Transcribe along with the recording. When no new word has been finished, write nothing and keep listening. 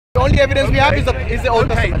only evidence we have is the Old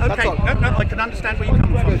Testament. That's all. No, I can understand where you're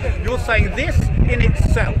coming from. You're saying this in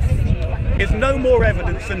itself is no more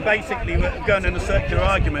evidence than basically going in a circular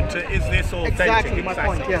argument to is this authentic? Exactly my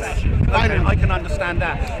point, yes. Okay, I can understand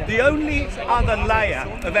that. The only other layer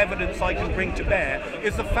of evidence I can bring to bear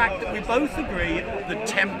is the fact that we both agree the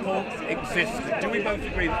temple existed. Do we both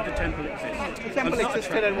agree that the temple existed? The temple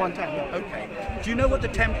existed at one time. Okay. Do you know what the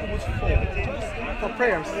temple was for? For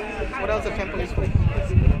prayers. What else the temple is for?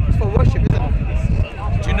 It's for worship, isn't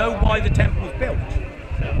it? Do you know why the temple was built?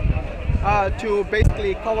 To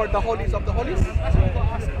basically cover the holies of the holies.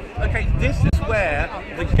 Okay, this is where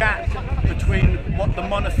the gap between what the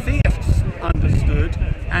monotheists understood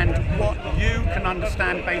and what you can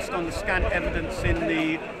understand based on the scant evidence in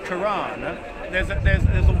the Quran. There's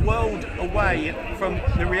a world away from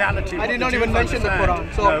the reality. I did not even mention the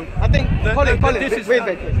Quran. So no. I think, Colin,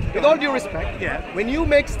 wait. With all due respect, when you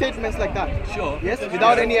make statements like that, yes,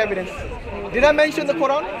 without any evidence, did I mention the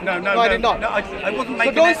Quran? No, I did not. No, I wasn't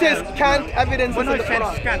making. So don't say scant evidence in the Quran. When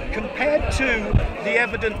I said scant, compared to the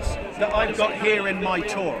evidence that I've got here in my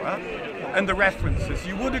Torah and the references,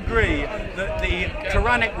 you would agree that the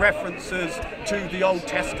Quranic references to the Old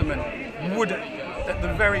Testament would, at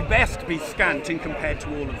the very best, be scant in compared to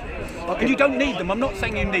all of this. Okay. And you don't need them. I'm not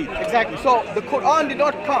saying you need them. Exactly. So the Quran did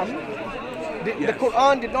not come. The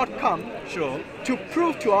Quran did not come to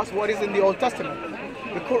prove to us what is in the Old Testament.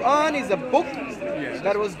 The Quran is a book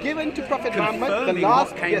that was given to Prophet Muhammad,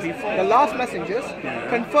 the last messengers,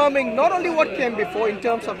 confirming not only what came before in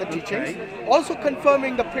terms of the teachings, also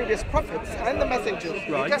confirming the previous prophets and the messengers.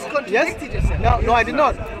 You just contradicted yourself. No, I did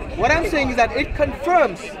not. What I'm saying is that it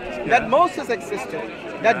confirms that Moses existed,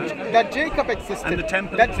 that Jacob existed, and the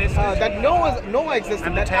temple existed, that Noah existed,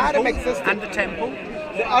 and that Adam existed, and the temple.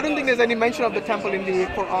 I don't think there's any mention of the temple in the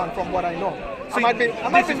Quran, from what I know. See,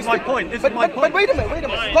 this is my point. But wait a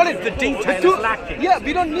minute. Colin, the detail is lacking. Yeah,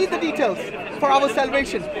 we don't need the details for our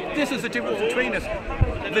salvation. This is the difference between us.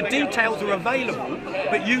 The details are available,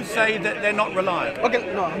 but you say that they're not reliable.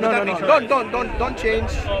 Okay, no. Don't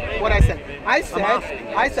change what I said. I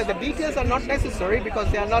said the details are not necessary because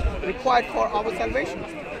they are not required for our salvation.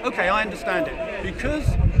 Okay, I understand it. Because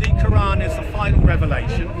the Quran is the final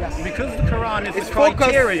revelation, because the Quran is the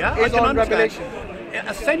criteria, I can understand. Revelation.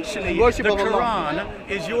 Essentially, the Quran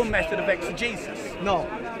is your method of exegesis. No.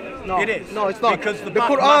 It is. No, it's not. Because the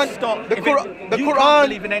Quran must stop. You can't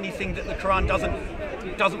believe in anything that the Quran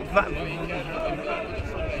doesn't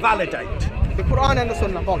validate. The Quran and the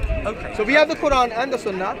Sunnah both. Okay. So we have the Quran and the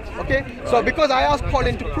Sunnah. Okay. Right. So because I asked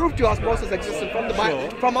Colin to prove to us Moses existed from the Bible,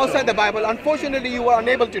 from outside the Bible, unfortunately you were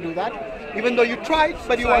unable to do that. Even though you tried,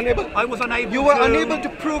 but you were unable. I was unable. You were unable to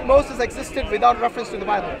prove Moses existed without reference to the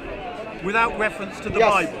Bible. Without reference to the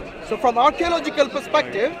Bible. So from archaeological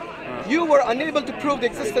perspective, you were unable to prove the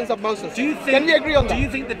existence of Moses. Can we agree on that? Do you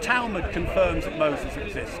think the Talmud confirms that Moses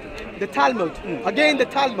existed? The Talmud. Again, the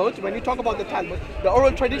Talmud, when you talk about the Talmud, the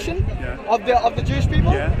oral tradition of the Jewish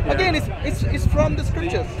people, again, it's from the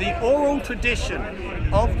scriptures. The oral tradition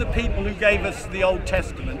of the people who gave us the Old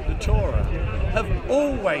Testament, the Torah, have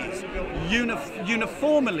always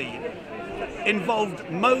uniformly involved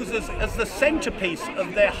Moses as the centerpiece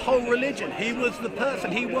of their whole religion. He was the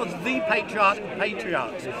person, he was the patriarch of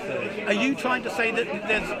patriarchs. Are you trying to say that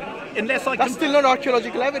there's, That's still not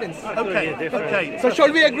archaeological evidence. Okay. So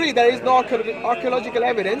shall we agree there is no archaeological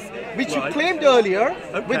evidence, which you claimed earlier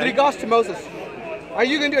with regards to Moses? Are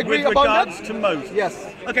you going to agree about that? With regards to Moses?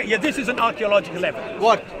 Yes. Okay, this is an archaeological evidence.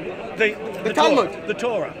 What? The Talmud? Torah, the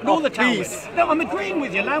Torah. No, the Talmud. Please. No, I'm agreeing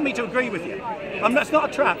with you. Allow me to agree with you. That's not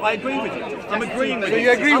a trap. I agree with you. I'm agreeing with you. So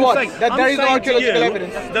you agree that there is no archaeological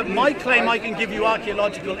evidence? That my claim I can give you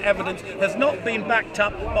archaeological evidence has not been backed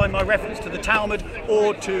up by my reference to the Talmud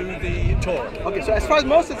or to the Torah. Okay, so as far as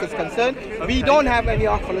Moses is concerned, we don't have any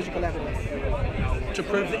archaeological evidence. To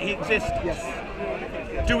prove that he exists? Yes.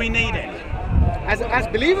 Do we need it? As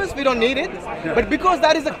believers, we don't need it, but because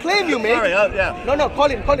that is a claim you make. No,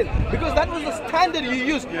 Colin, because that was the standard you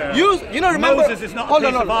used. Remember. Moses is not a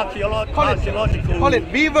piece of archaeological.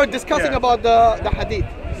 Colin, we were discussing about the hadith.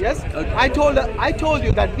 Yes. Okay. I told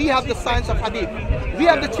you that we have the science of hadith. We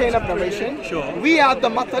have the chain of narration. Sure. We have the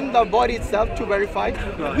matan, the body itself, to verify.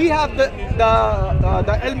 Right. We have the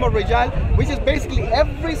ilm al-rijal, which is basically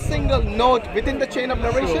every single note within the chain of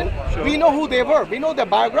narration. Sure. We know who they were. We know their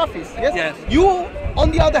biographies. Yes. You, on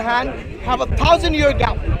the other hand, have a 1,000-year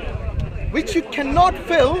gap, which you cannot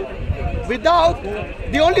fill without.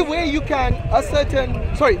 The only way you can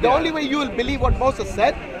the only way you will believe what Moses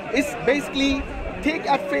said is basically take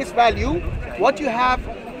at face value what you have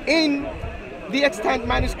in the extant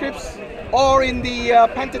manuscripts, or in the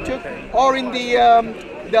Pentateuch, or in the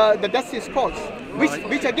the Dead Sea Scrolls,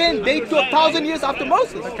 which again date to 1,000 years after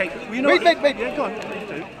Moses. Okay. Wait. Yeah, go on.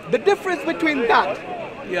 The difference between that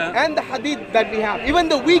and the hadith that we have, even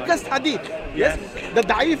the weakest hadith, yes, the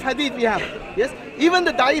da'if hadith we have, yes, even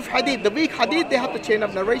the da'if hadith, the weak hadith, they have the chain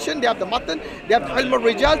of narration, they have the matan, they have the ilm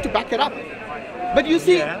al-rijal to back it up. But you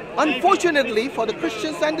see, unfortunately for the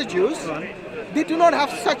Christians and the Jews, they do not have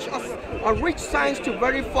such a rich science to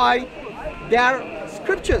verify their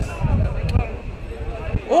scriptures.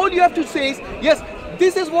 All you have to say is, yes,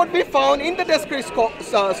 this is what we found in the Dead Sea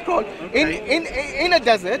Scroll in a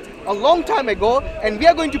desert a long time ago, and we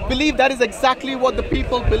are going to believe that is exactly what the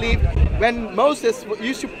people believed when Moses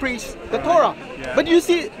used to preach the Torah. But you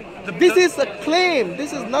see, this is a claim.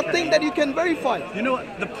 This is nothing that you can verify. You know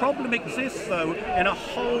what? The problem exists, though, in a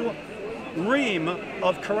whole ream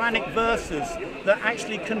of Quranic verses that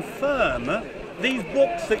actually confirm these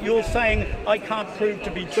books that you're saying I can't prove to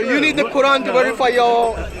be true. So you need the Quran to verify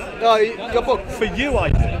your book. For you, I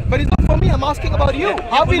do. But it's not for me. I'm asking about you.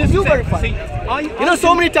 How will you verify? See, you know,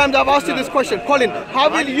 so many times I've asked you this question, Colin. How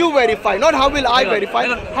will you verify? Not how will I verify.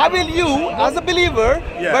 How will you, as a believer,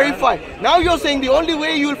 verify? Now you're saying the only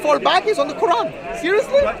way you will fall back is on the Quran.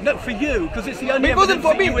 Seriously? No, for you, because it's the only. It wasn't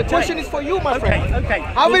for me. The question is for you, my friend.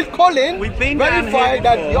 How will Colin verify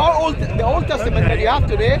that the Old Testament that you have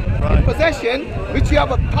today in possession, which you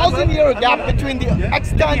have a 1,000-year gap between the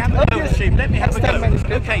extant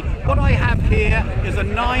manuscript? Okay, what I have here is a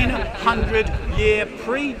 900-year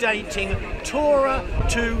predating Torah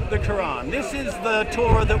to the Quran. This is the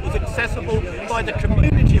Torah that was accessible by the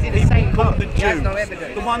community of people called the Jews,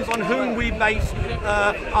 the ones on whom we base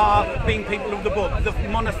our being people of the book. The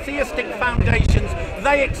monotheistic foundations,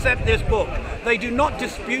 they accept this book. They do not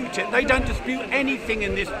dispute it. They don't dispute anything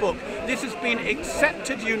in this book. This has been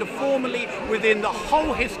accepted uniformly within the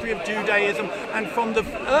whole history of Judaism, and from the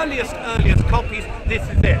earliest copies, this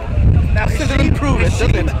is it. Now, still doesn't prove it, does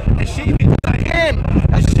it? Hashim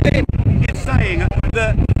is saying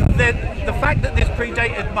that the fact that this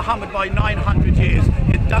predated Muhammad by 900 years,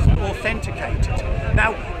 it doesn't authenticate it.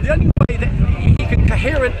 Now, the only way that he can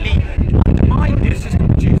coherently undermine this is to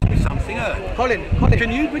produce me something early. Colin,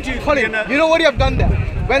 can you produce Colin, you know what you have done there?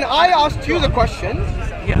 When I asked you the question,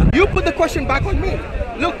 you put the question back on me.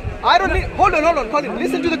 Look, I don't need. Hold on, Colin.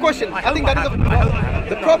 Listen to the question. I think that is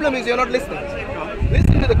the problem is you're not listening.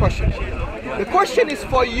 Listen to the question. The question is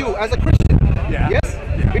for you as a Christian. Yes?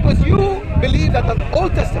 Because you believe that the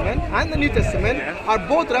Old Testament and the New Testament are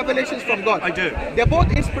both revelations from God. I do. They're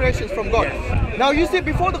both inspirations from God. Now you see,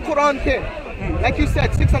 before the Quran came, like you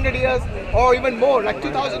said, 600 years or even more, like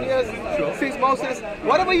 2,000 years since Moses,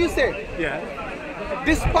 whatever you say.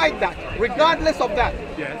 Despite that, regardless of that,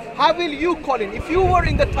 how will you, Colin, if you were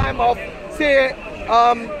in the time of, say,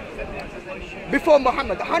 before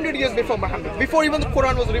Muhammad, 100 years before Muhammad, before even the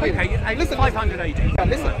Quran was revealed. Okay, listen, 500 AD. Yeah,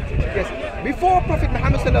 listen. Yes. Before Prophet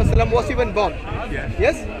Muhammad was even born.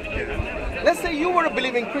 Yes? Let's say you were a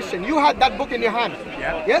believing Christian. You had that book in your hand.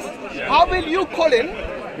 Yes? How will you, Colin,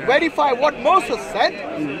 verify what Moses said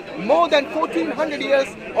more than 1400 years,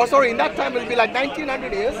 or sorry, in that time it will be like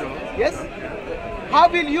 1900 years. Yes? How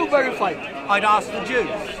will you verify it? I'd ask the Jews.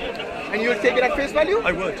 And you will take it at face value?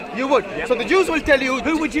 I would. You would? So the Jews will tell you...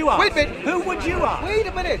 Who would you ask? Wait. Who would you ask? Wait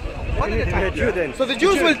a minute. One at a time. So the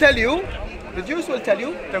Jews will tell you... The Jews will tell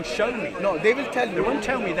you... They'll show me. No, they will tell you. They won't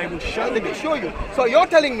tell me, they will show me. They will show you. So you're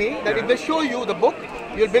telling me that if they show you the book,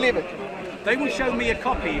 you'll believe it. They will show me a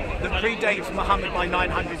copy that predates Muhammad by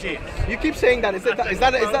 900 years. You keep saying that. Is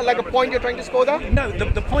that like a point you're trying to score there? No,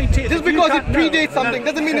 the point is... Just because it predates something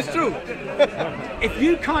doesn't mean it's true. If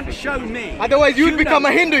you can't show me... Otherwise you'd become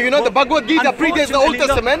a Hindu. You know, the Bhagavad Gita predates the Old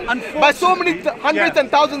Testament by so many hundreds and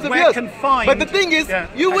thousands of years. But the thing is,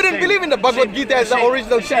 you wouldn't believe in the Bhagavad Gita as the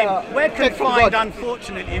original text. We're confined,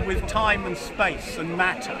 unfortunately, with time and space and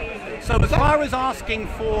matter. So as far as asking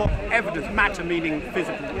for evidence, matter meaning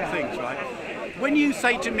physical things, right? When you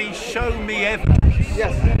say to me, show me evidence.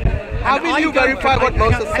 Yes. How will you verify what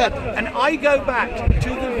Moses said? And I go back to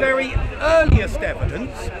the very earliest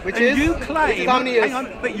evidence, which and is, you claim, how many years? hang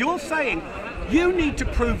on, but you're saying you need to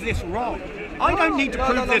prove this wrong. I don't need to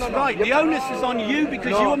prove this right. The onus is on you because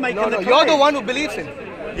you are making the claim. You're the one who believes in it.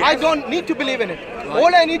 I don't need to believe in it.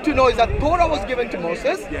 All I need to know is that Torah was given to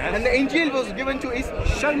Moses and the Injil was given to Isa.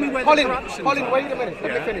 Show me where Colin, the corruptions Colin, are. wait a minute.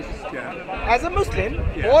 Let me finish. As a Muslim,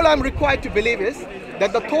 all I'm required to believe is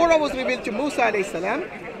that the Torah was revealed to Musa alayhi salam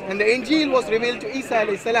and the Injil was revealed to Isa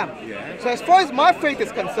alayhi salam. So as far as my faith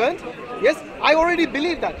is concerned, yes, I already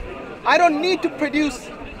believe that. I don't need to produce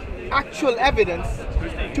actual evidence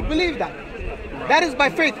to believe that. That is by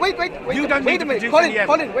faith. Wait a minute.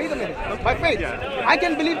 Colin, wait a minute. By faith. I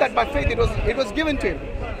can believe that by faith it was given to him.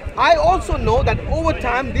 I also know that over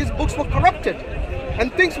time these books were corrupted.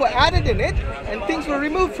 And things were added in it, and things were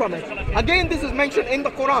removed from it. Again, this is mentioned in the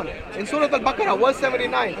Quran, in Surah Al-Baqarah, verse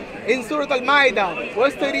 79, in Surah Al-Ma'idah,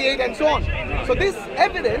 verse 38, and so on. So this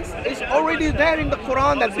evidence is already there in the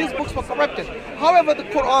Quran that these books were corrupted. However, the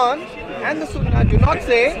Quran and the Sunnah do not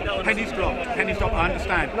say... Penny's dropped, I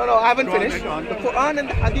understand. No, I haven't finished. The Quran and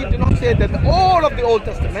the Hadith do not say that all of the Old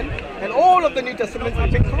Testament and all of the New Testament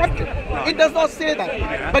have been corrupted. It does not say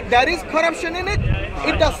that. But there is corruption in it.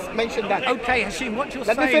 It does mention that. Okay, Hashim, what you're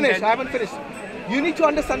saying... Let me finish, then... I haven't finished. You need to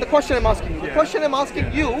understand the question I'm asking you. The question I'm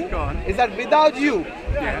asking you is that without you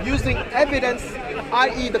using evidence,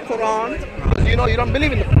 i.e. the Quran, because you know you don't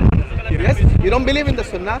believe in the Quran. Yes, you don't believe in the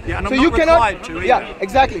Sunnah, and so I'm you not cannot. To yeah,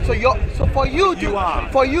 exactly. So for you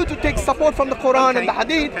to take support from the Quran and the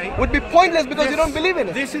Hadith would be pointless because you don't believe in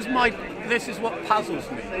it. This is what puzzles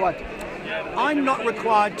me. What? I'm not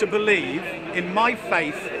required to believe in my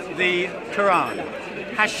faith, the Quran.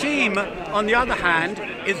 Hashim, on the other hand,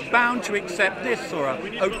 is bound to accept this surah.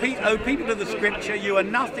 O people of the scripture, you are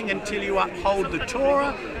nothing until you uphold the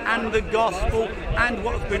Torah and the gospel and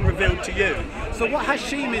what has been revealed to you. So what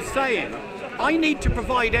Hashim is saying, I need to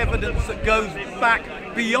provide evidence that goes back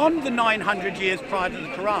beyond the 900 years prior to the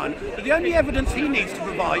Quran, but the only evidence he needs to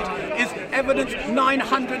provide is evidence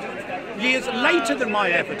 900 years later than my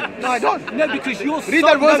evidence. No, I don't. No, because your Read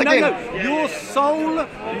that verse again. Your sole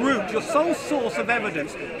root, your sole source of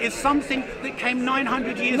evidence is something that came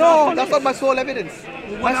 900 years after. No, that's not my sole evidence.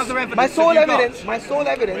 Well, what other evidence my sole have you evidence, got? my sole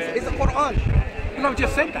evidence is the Quran. Well, I've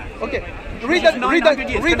just said that. Okay. Read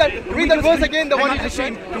that verse again, the one you just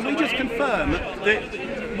said. Can we just confirm that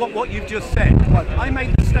what you've just said? I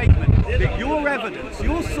made the statement that your evidence,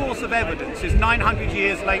 your source of evidence is 900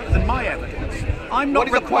 years later than my evidence. I'm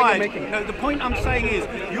not required. The point you're making? No, the point I'm saying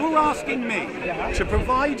is you're asking me to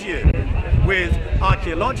provide you with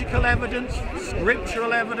archaeological evidence,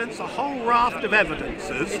 scriptural evidence, a whole raft of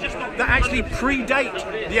evidences that actually predate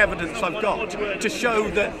the evidence I've got to show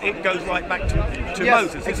that it goes right back to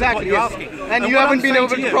Moses. Exactly. This is what you're asking. And you haven't been able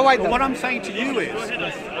to provide them. What I'm saying to you is,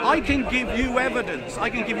 I can give you evidence. I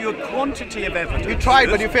can give you a quantity of evidence. You tried,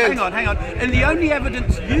 but you failed. Hang on. And the only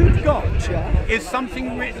evidence you've got is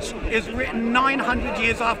something which is written 900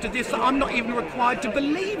 years after this that I'm not even required to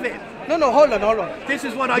believe in. No, hold on. This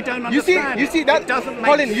is what I don't understand. You see that, it doesn't make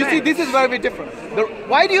Colin, sense. you see this is very different.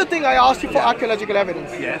 Why do you think I asked you for archaeological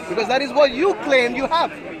evidence? Yes. Because that is what you claim you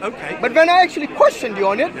have. Okay. But when I actually questioned you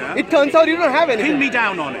on it, it turns out you don't have anything. Pin me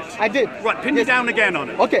down on it. I did. Right, pin me down again on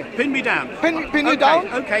it. Okay. Pin me down. Pin you down?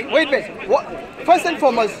 Okay. Wait. First and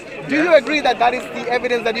foremost, do you agree that that is the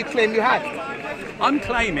evidence that you claim you had? I'm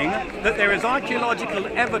claiming that there is archaeological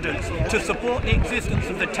evidence to support the existence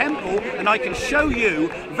of the temple, and I can show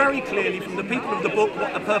you very clearly from the people of the book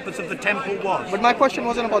what the purpose of the temple was. But my question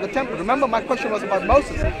wasn't about the temple. Remember, my question was about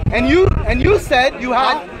Moses. And you said you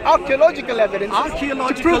had archaeological evidence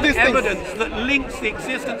to prove these evidence things. that links the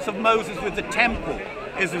existence of Moses with the temple.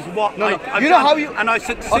 Is what I've you know done, how you and I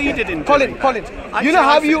succeeded in Colin, doing Colin, that. you know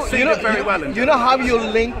how you know how you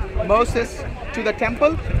link Moses to the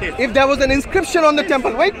temple? If there was an inscription on the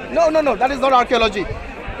temple, wait, no, that is not archaeology.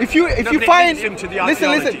 If you find,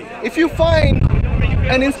 listen, if you find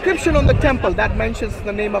an inscription on the temple that mentions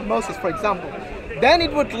the name of Moses, for example, then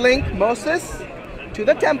it would link Moses to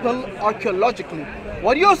the temple archaeologically.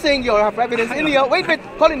 What you're saying, you have evidence in here. Wait,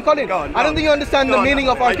 Colin. I don't think you understand the meaning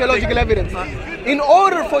of archaeological evidence. In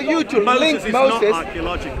order for you to link Moses, not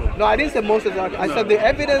archaeological. No, I didn't say Moses. I said the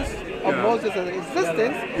evidence of Moses'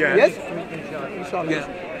 existence. Yes.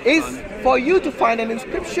 Is for you to find an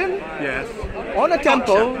inscription on a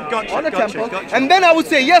temple, and then I would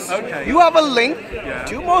say yes, you have a link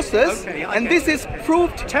to Moses, and this is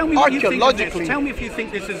proved archaeologically. Tell me if you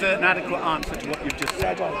think this is an adequate answer to what you've just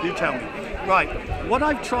said. You tell me. Right. What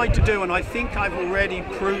I've tried to do, and I think I've already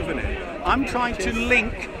proven it, I'm trying to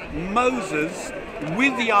link Moses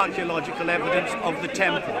with the archaeological evidence of the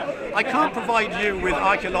temple. I can't provide you with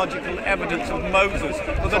archaeological evidence of Moses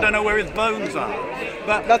because I don't know where his bones are.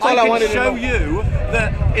 But that's all I can show you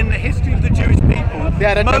that in the history of the Jewish people,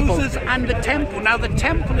 Moses and the temple. Now the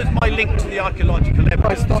temple is my link to the archaeological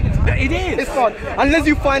evidence. It is. It's not. Unless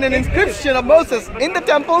you find an inscription of Moses in the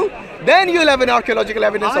temple, then you'll have an archaeological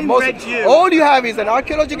evidence of Moses. All you have is an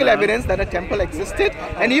archaeological evidence that a temple existed,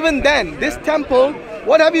 and even then, this temple,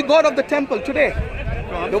 what have you got of the temple today?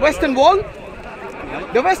 The Western Wall?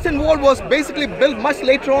 The Western Wall was basically built much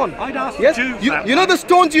later on. I'd ask yes? the Jews You know the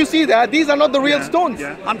stones you see there, these are not the real stones.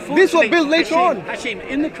 These were built later on. Hashim,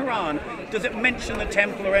 in the Quran, does it mention the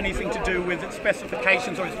temple or anything to do with its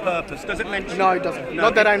specifications or its purpose? Does it mention? No, it doesn't. No,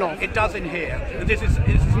 not that I know. It does in here. This has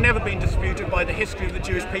never been disputed by the history of the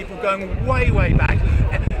Jewish people going way, way back.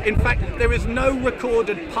 In fact, there is no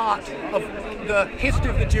recorded part of the history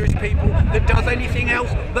of the Jewish people that does anything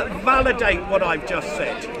else but validate what I've just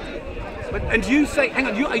said. And you say, hang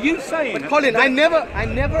on, are you saying? But Colin, I never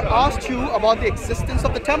asked you about the existence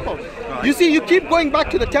of the temple. Right. You see, you keep going back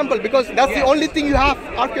to the temple because that's the only thing you have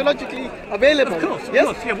archaeologically available. Of course,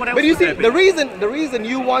 yes? Yeah, what else but you see, the reason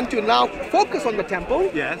you want to now focus on the temple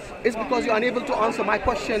is because you're unable to answer my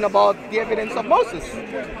question about the evidence of Moses.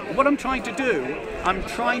 What I'm trying to do, I'm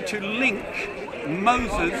trying to link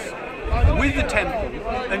Moses with the temple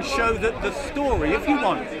and show that the story, if you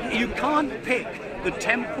want, you can't pick the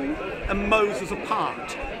temple and Moses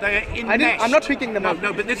apart. They are enmeshed. I'm not picking them up.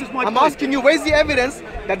 No, but this is my I'm point. asking you, where's the evidence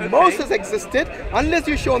that Moses existed, unless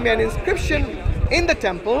you show me an inscription in the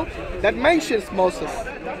temple that mentions Moses.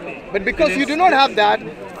 But because you do not have that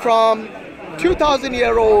from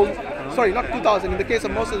 2,000-year-old, sorry, not 2,000, in the case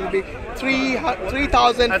of Moses it would be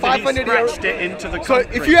 3,500 years old. So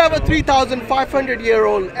if you have a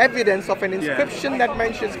 3,500-year-old evidence of an inscription that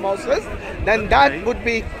mentions Moses, then that would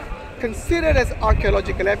be considered as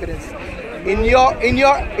archaeological evidence. In the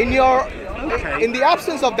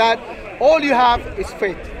absence of that, all you have is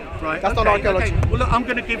faith. Right. That's not archaeology. Okay. Well, look, I'm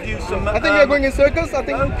going to give you some. I think you're going in circles. I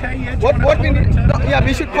think. Okay. Yeah. What we need? No,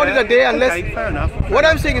 we should call it a day unless. Okay, fair enough. What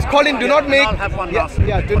I'm saying is, Colin, do not make. I'll have one last.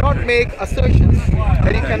 Do not make assertions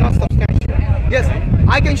that you cannot substantiate. Yes,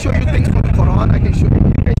 I can show you things from the Quran. You can show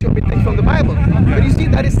me things from the Bible. But you see,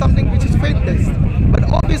 that is something which is faith-based. But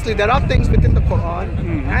obviously, there are things within the Quran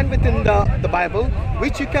and within the Bible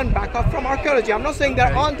which you can back up from archaeology. I'm not saying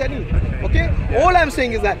there aren't any. Okay. All I'm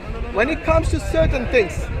saying is that when it comes to certain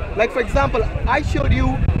things, like for example, I showed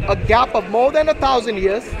you a gap of more than 1,000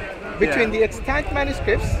 years between the extant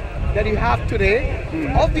manuscripts that you have today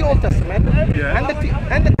of the Old Testament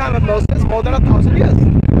and the time of Moses, more than 1,000 years.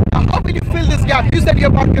 Now, how will you fill this gap? You said you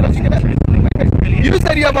have archaeological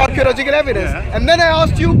evidence. And then I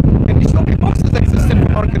asked you, can you show me Moses existed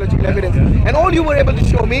from archaeological evidence? And all you were able to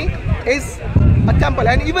show me is a temple.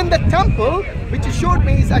 And even the temple, which you showed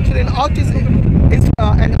me, is actually an artist's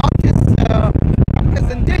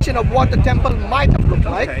representation of what the temple might have looked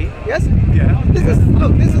like. Yes? Yeah. This is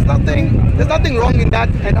nothing. There's nothing wrong in that.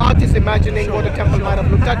 An artist imagining what the temple might have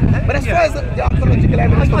looked like. But as far as the archaeological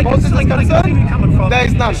evidence for Moses is concerned, there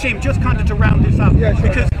is none. Hashim, just kind of to round this up,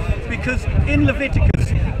 because in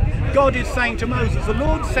Leviticus, God is saying to Moses, the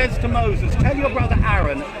Lord says to Moses, tell your brother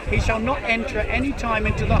Aaron, he shall not enter at any time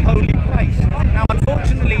into the holy place. Now,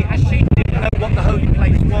 unfortunately, Hashim didn't know what the holy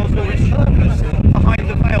place was or its purpose behind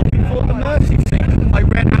the veil before the mercy seat. I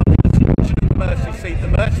read out the description of the mercy seat. The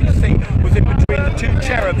mercy seat was in between the two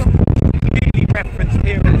cherubs, clearly referenced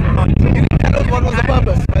here in the Quran. What was the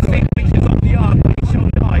purpose? The seat which is on the ark, he shall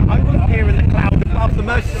die. I will appear in the cloud above the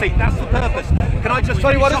mercy seat. That's the purpose. Can I just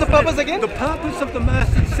Sorry, what is the purpose again? The purpose of the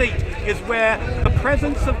mercy seat is where the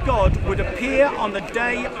presence of God would appear on the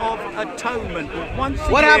Day of Atonement. Once a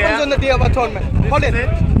What year, happens on the Day of Atonement?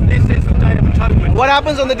 This is the Day of Atonement. What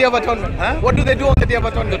happens on the Day of Atonement? What do they do on the Day of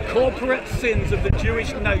Atonement? The corporate sins of the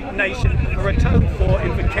Jewish nation are atoned for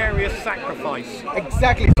in vicarious sacrifice.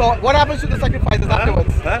 Exactly. So what happens to the sacrifices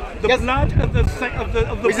afterwards? The blood of the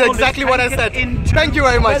Which bull is exactly what I said. Thank you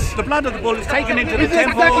very much. The blood of the bull is taken into the This is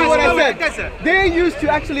temple. exactly what I said. They used to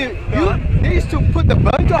actually, they used to put the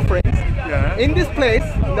burnt offerings in this place,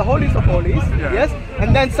 in the holies of holies, yes,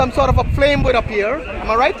 and then some sort of a flame would appear. Am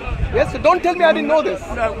I right? Yes. So don't tell me I didn't know this.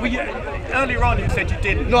 No, earlier on you said you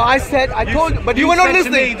didn't. No, I told, but you were not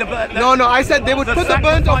listening. No, I said they would put the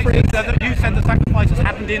burnt offerings. You said the sacrifices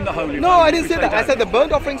happened in the holy. No, I didn't say that. I said the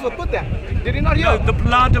burnt offerings were put there. Did you not hear? No, the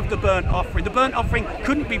blood of the burnt offering. The burnt offering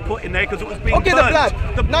couldn't be put in there because it was being burnt.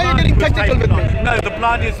 The blood. Now you're getting technical with me. No, the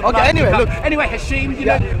blood is the blood. Okay, anyway, look. Anyway, Hashim, you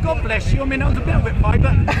know, God bless you. I mean, I was a bit fight,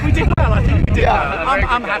 but we did well. I think we did well.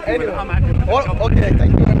 I'm happy with it. I'm happy with it. Okay,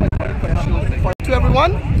 thank you very much to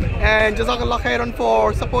everyone. And Jazakallah khairan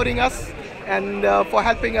for supporting us and for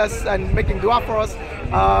helping us and making dua for us,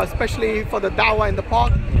 especially for the dawah in the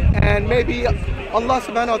park. And maybe Allah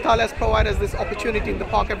subhanahu wa ta'ala has provided us this opportunity in the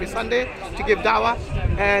park every Sunday to give dawah.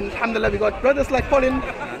 And alhamdulillah, we got brothers like Colin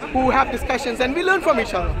who have discussions and we learn from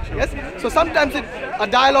each other. Yes. So sometimes a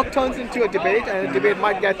dialogue turns into a debate, and a debate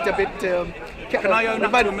might get a bit Can I own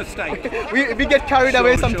up to a mistake? we get carried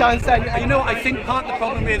away sometimes. Sure. And you know, I think part of the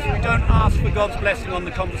problem is we don't ask for God's blessing on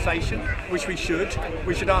the conversation, which we should.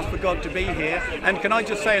 We should ask for God to be here. And can I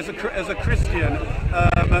just say, as a Christian,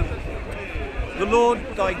 the Lord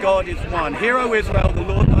thy God is one. Hear, O Israel, the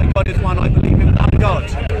Lord thy God is one. I believe in one God.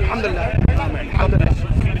 Alhamdulillah. Amen. God bless you.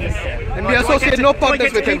 And we associate no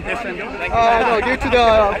partners with him. No, due to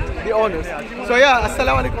the owners. So yeah,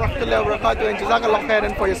 assalamu alaikum wa rahmatullahi wa barakatuh, and jazakallah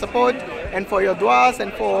khairan for your support and for your du'as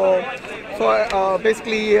and for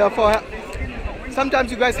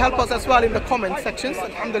sometimes you guys help us as well in the comment sections,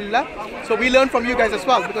 alhamdulillah. So we learn from you guys as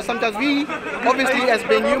well, because sometimes we, obviously as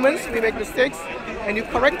being humans, we make mistakes and you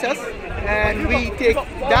correct us, and we take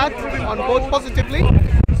that on board positively.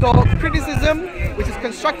 So criticism, which is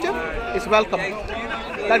constructive, is welcome.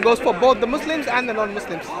 That goes for both the Muslims and the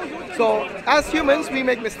non-Muslims. So as humans, we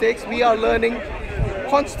make mistakes. We are learning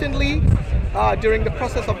constantly during the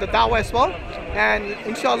process of the dawah as well. And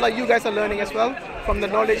inshallah, you guys are learning as well from the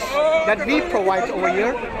knowledge that we provide over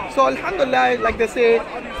here. So alhamdulillah, like they say,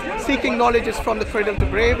 seeking knowledge is from the cradle to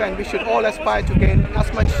grave, and we should all aspire to gain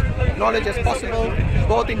as much knowledge as possible,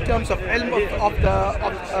 both in terms of ilm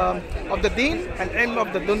of the deen and ilm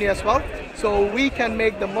of the dunya as well, so we can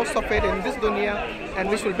make the most of it in this dunya, and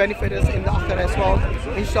which will benefit us in the akhirah as well,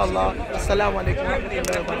 inshallah. Assalamu alaikum wa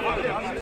rahmatullahi wa barakatuh.